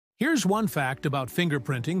Here's one fact about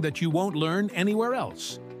fingerprinting that you won't learn anywhere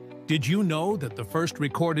else. Did you know that the first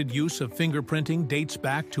recorded use of fingerprinting dates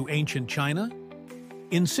back to ancient China?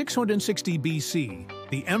 In 660 BC,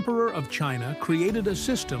 the Emperor of China created a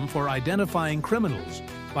system for identifying criminals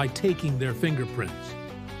by taking their fingerprints.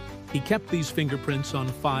 He kept these fingerprints on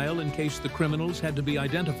file in case the criminals had to be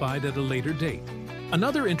identified at a later date.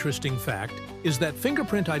 Another interesting fact is that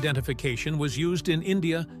fingerprint identification was used in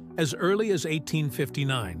India as early as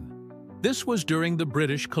 1859. This was during the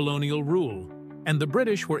British colonial rule, and the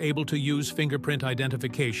British were able to use fingerprint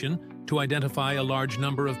identification to identify a large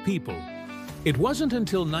number of people. It wasn't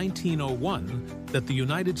until 1901 that the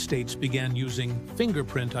United States began using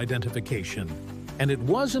fingerprint identification. And it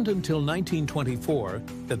wasn't until 1924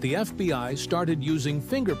 that the FBI started using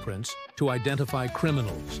fingerprints to identify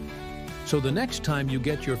criminals. So the next time you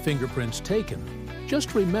get your fingerprints taken,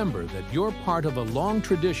 just remember that you're part of a long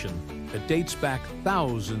tradition that dates back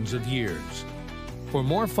thousands of years. For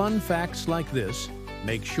more fun facts like this,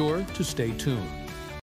 make sure to stay tuned.